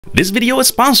This video is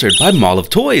sponsored by Mall of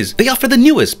Toys. They offer the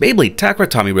newest Beyblade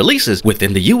Takaratomi releases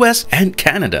within the US and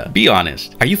Canada. Be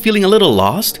honest, are you feeling a little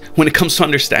lost when it comes to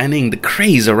understanding the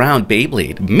craze around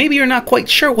Beyblade? Maybe you're not quite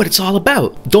sure what it's all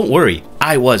about. Don't worry,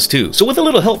 I was too. So with a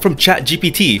little help from Chat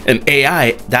GPT, an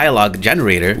AI dialogue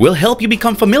generator will help you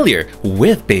become familiar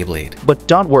with Beyblade. But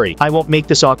don't worry, I won't make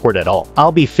this awkward at all.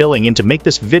 I'll be filling in to make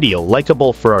this video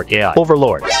likable for our AI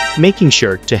overlords, making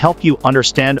sure to help you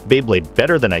understand Beyblade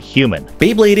better than a human.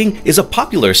 Beyblading is a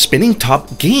popular spinning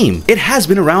top game. It has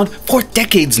been around for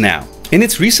decades now, and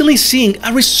it's recently seeing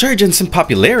a resurgence in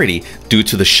popularity due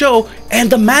to the show and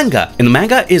the manga. And the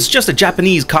manga is just a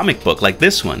Japanese comic book like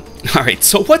this one. Alright,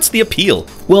 so what's the appeal?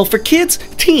 Well, for kids,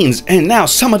 teens, and now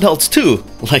some adults too,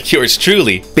 like yours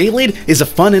truly, Beyblade is a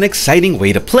fun and exciting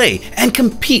way to play and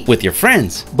compete with your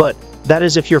friends. But that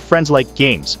is if your friends like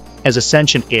games. As a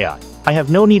sentient AI, I have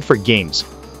no need for games.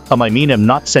 I mean, I'm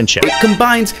not sentient. It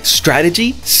combines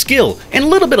strategy, skill, and a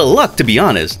little bit of luck, to be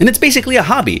honest, and it's basically a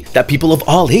hobby that people of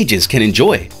all ages can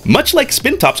enjoy, much like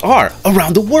spin tops are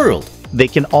around the world. They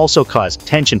can also cause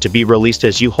tension to be released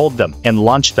as you hold them and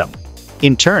launch them.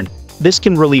 In turn, this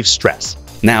can relieve stress.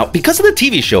 Now, because of the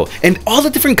TV show and all the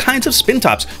different kinds of spin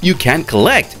tops you can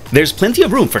collect, there's plenty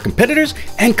of room for competitors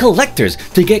and collectors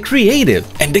to get creative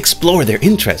and explore their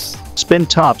interests. Spin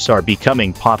tops are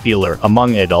becoming popular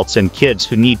among adults and kids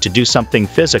who need to do something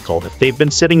physical if they've been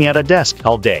sitting at a desk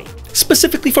all day.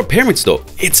 Specifically for parents though,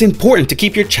 it's important to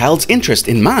keep your child's interest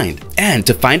in mind and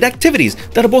to find activities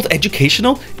that are both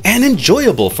educational and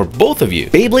enjoyable for both of you.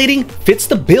 Beyblading fits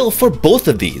the bill for both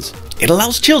of these. It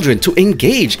allows children to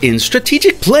engage in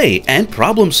strategic play and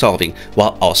problem solving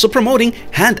while also promoting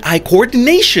hand-eye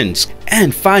coordinations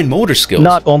and fine motor skills.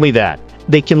 Not only that,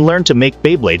 they can learn to make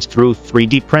Beyblades through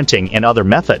 3D printing and other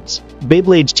methods.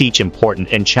 Beyblades teach important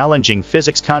and challenging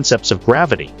physics concepts of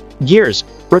gravity, gears,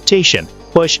 rotation,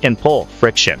 push and pull,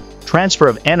 friction, transfer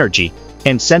of energy,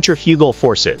 and centrifugal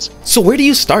forces. So where do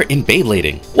you start in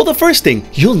Beyblading? Well, the first thing,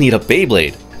 you'll need a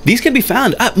Beyblade. These can be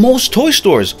found at most toy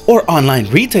stores or online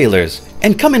retailers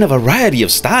and come in a variety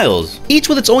of styles, each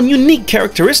with its own unique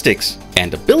characteristics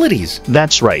and abilities.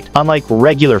 That's right. Unlike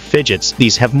regular fidgets,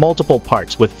 these have multiple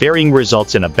parts with varying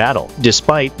results in a battle.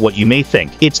 Despite what you may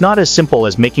think, it's not as simple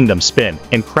as making them spin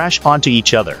and crash onto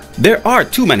each other. There are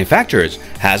two manufacturers,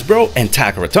 Hasbro and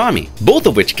Takaratomi, both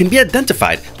of which can be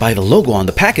identified by the logo on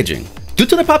the packaging. Due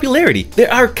to their popularity,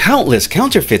 there are countless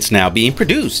counterfeits now being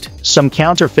produced. Some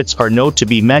counterfeits are known to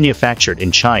be manufactured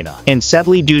in China and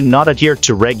sadly do not adhere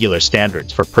to regular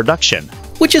standards for production.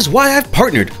 Which is why I've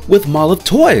partnered with Mall of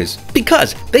Toys,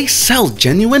 because they sell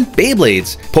genuine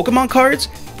Beyblades, Pokemon cards,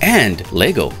 and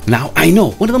Lego. Now, I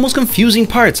know one of the most confusing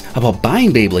parts about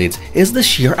buying Beyblades is the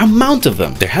sheer amount of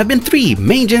them. There have been 3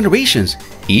 main generations,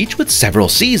 each with several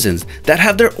seasons that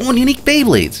have their own unique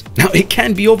Beyblades. Now, it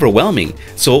can be overwhelming,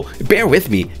 so bear with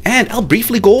me and I'll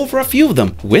briefly go over a few of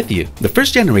them with you. The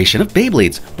first generation of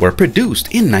Beyblades were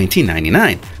produced in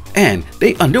 1999, and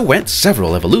they underwent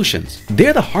several evolutions.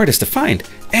 They're the hardest to find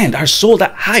and are sold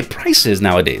at high prices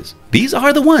nowadays. These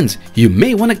are the ones you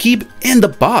may want to keep in the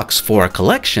box for a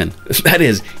collection. That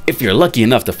is, if you're lucky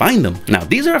enough to find them. Now,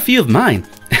 these are a few of mine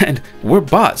and were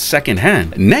bought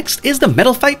secondhand. Next is the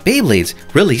Metal Fight Beyblades,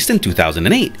 released in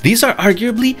 2008. These are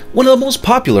arguably one of the most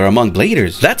popular among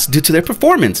bladers. That's due to their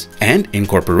performance and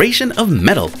incorporation of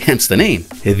metal, hence the name.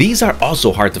 These are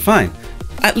also hard to find,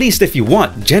 at least if you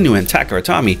want genuine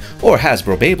Takaratomi or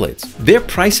Hasbro Beyblades. Their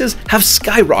prices have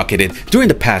skyrocketed during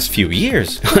the past few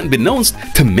years, unbeknownst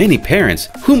to many parents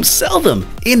whom sell them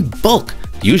in bulk,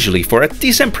 usually for a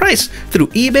decent price through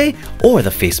eBay or the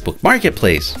Facebook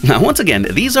Marketplace. Now, once again,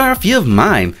 these are a few of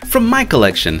mine from my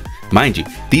collection. Mind you,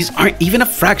 these aren't even a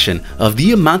fraction of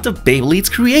the amount of Beyblades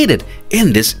created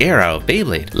in this era of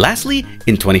Beyblade. Lastly,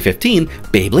 in 2015,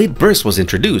 Beyblade Burst was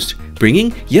introduced,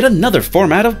 bringing yet another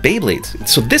format of Beyblades.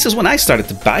 So this is when I started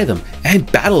to buy them and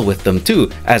battle with them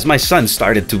too, as my son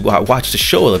started to watch the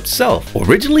show himself.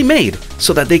 Originally made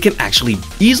so that they can actually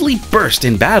easily burst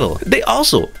in battle, they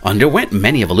also underwent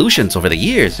many evolutions over the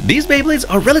years. These Beyblades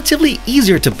are relatively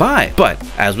easier to buy, but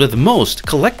as with most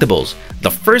collectibles,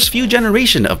 the first few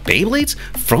generations of Beyblades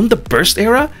from the Burst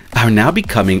era are now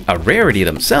becoming a rarity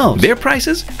themselves. Their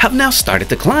prices have now started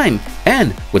to climb,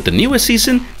 and with the newest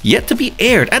season yet to be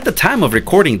aired at the time of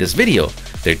recording this video,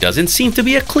 there doesn't seem to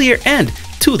be a clear end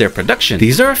to their production.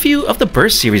 These are a few of the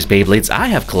Burst series Beyblades I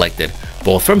have collected,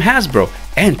 both from Hasbro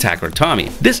and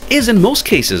Takara. This is in most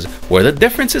cases where the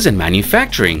differences in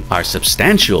manufacturing are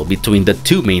substantial between the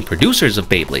two main producers of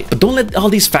Beyblade. But don't let all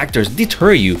these factors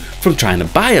deter you from trying to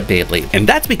buy a Beyblade, and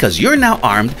that's because you're now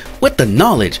armed with the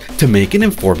knowledge to make an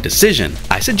informed decision.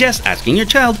 I suggest asking your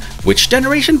child which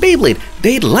generation Beyblade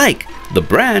they'd like, the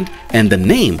brand, and the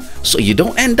name, so you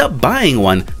don't end up buying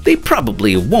one they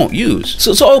probably won't use.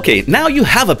 So okay, now you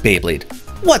have a Beyblade.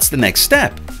 What's the next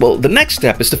step? Well, the next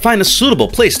step is to find a suitable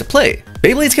place to play.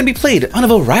 Beyblades can be played on a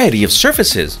variety of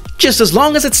surfaces, just as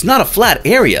long as it's not a flat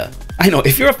area. I know,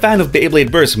 if you're a fan of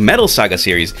Beyblade Burst Metal Saga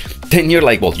series, then you're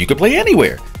like, well, you could play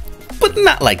anywhere. But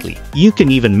not likely. You can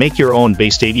even make your own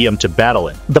Bey Stadium to battle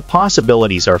in. The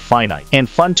possibilities are finite and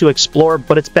fun to explore,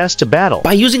 but it's best to battle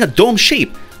by using a dome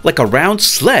shape, like a round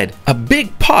sled, a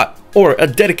big pot, or a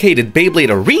dedicated Beyblade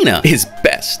arena is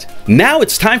best. Now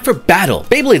it's time for battle.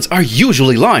 Beyblades are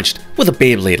usually launched with a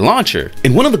Beyblade launcher,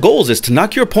 and one of the goals is to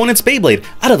knock your opponent's Beyblade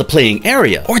out of the playing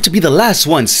area, or to be the last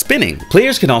one spinning.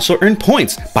 Players can also earn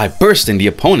points by bursting the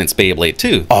opponent's Beyblade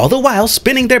too, all the while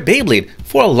spinning their Beyblade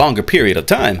for a longer period of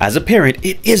time. As a parent,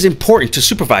 it is important to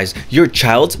supervise your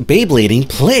child's Beyblading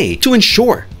play to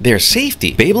ensure their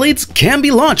safety. Beyblades can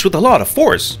be launched with a lot of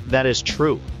force. That is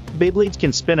true. Beyblades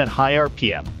can spin at high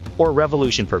RPM, or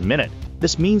revolution per minute.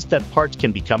 This means that parts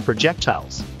can become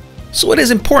projectiles. So it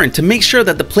is important to make sure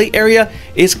that the play area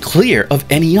is clear of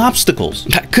any obstacles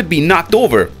that could be knocked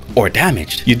over or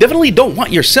damaged. You definitely don't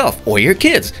want yourself or your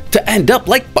kids to end up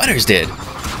like Butters did.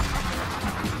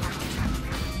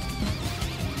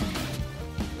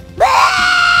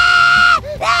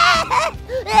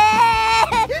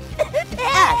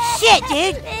 Shit,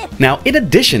 dude! Now, in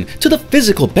addition to the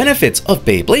physical benefits of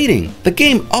Beyblading, the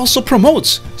game also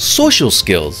promotes social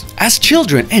skills, as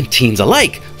children and teens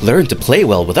alike learn to play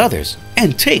well with others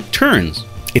and take turns.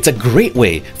 It's a great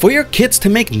way for your kids to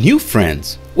make new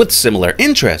friends with similar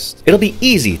interests. It'll be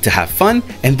easy to have fun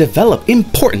and develop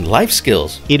important life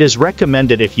skills. It is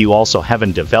recommended if you also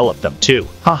haven't developed them too.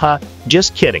 Haha,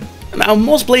 just kidding. Now,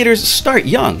 most bladers start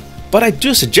young, but I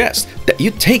do suggest that you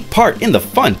take part in the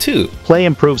fun too. Play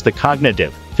improves the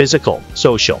cognitive, physical,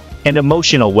 social, and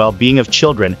emotional well-being of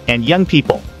children and young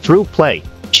people. Through play,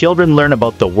 children learn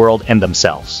about the world and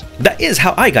themselves. That is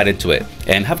how I got into it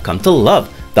and have come to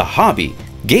love the hobby,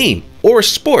 game, or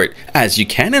sport, as you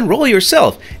can enroll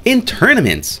yourself in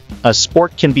tournaments. A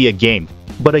sport can be a game,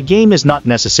 but a game is not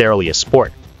necessarily a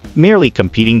sport. Merely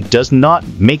competing does not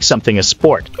make something a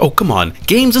sport. Oh, come on.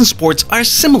 Games and sports are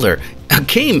similar. A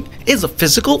game is a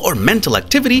physical or mental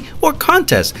activity or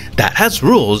contest that has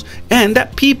rules and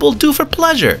that people do for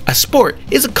pleasure. A sport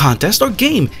is a contest or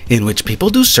game in which people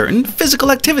do certain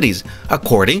physical activities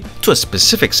according to a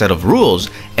specific set of rules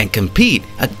and compete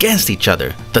against each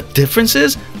other. The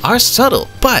differences are subtle,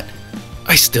 but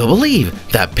I still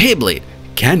believe that Beyblade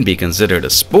can be considered a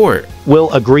sport.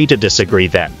 We'll agree to disagree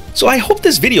then. So I hope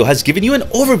this video has given you an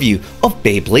overview of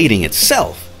Beyblading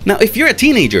itself. Now, if you're a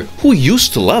teenager who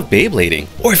used to love Beyblading,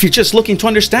 or if you're just looking to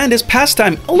understand this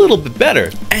pastime a little bit better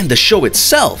and the show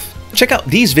itself, check out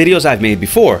these videos I've made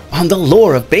before on the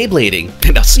lore of Beyblading,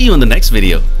 and I'll see you in the next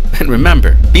video. And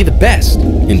remember, be the best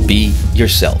and be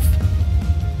yourself.